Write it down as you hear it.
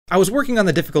I was working on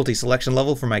the difficulty selection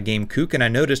level for my game KOOK, and I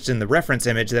noticed in the reference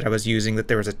image that I was using that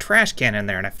there was a trash can in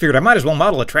there, and I figured I might as well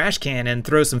model a trash can and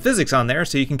throw some physics on there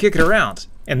so you can kick it around.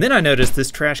 And then I noticed this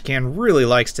trash can really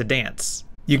likes to dance.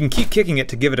 You can keep kicking it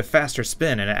to give it a faster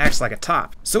spin, and it acts like a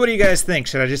top. So what do you guys think?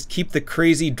 Should I just keep the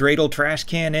crazy dreidel trash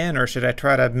can in, or should I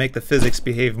try to make the physics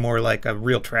behave more like a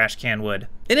real trash can would?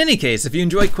 In any case, if you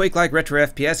enjoy Quake-like retro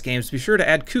FPS games, be sure to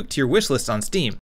add KOOK to your wishlist on Steam.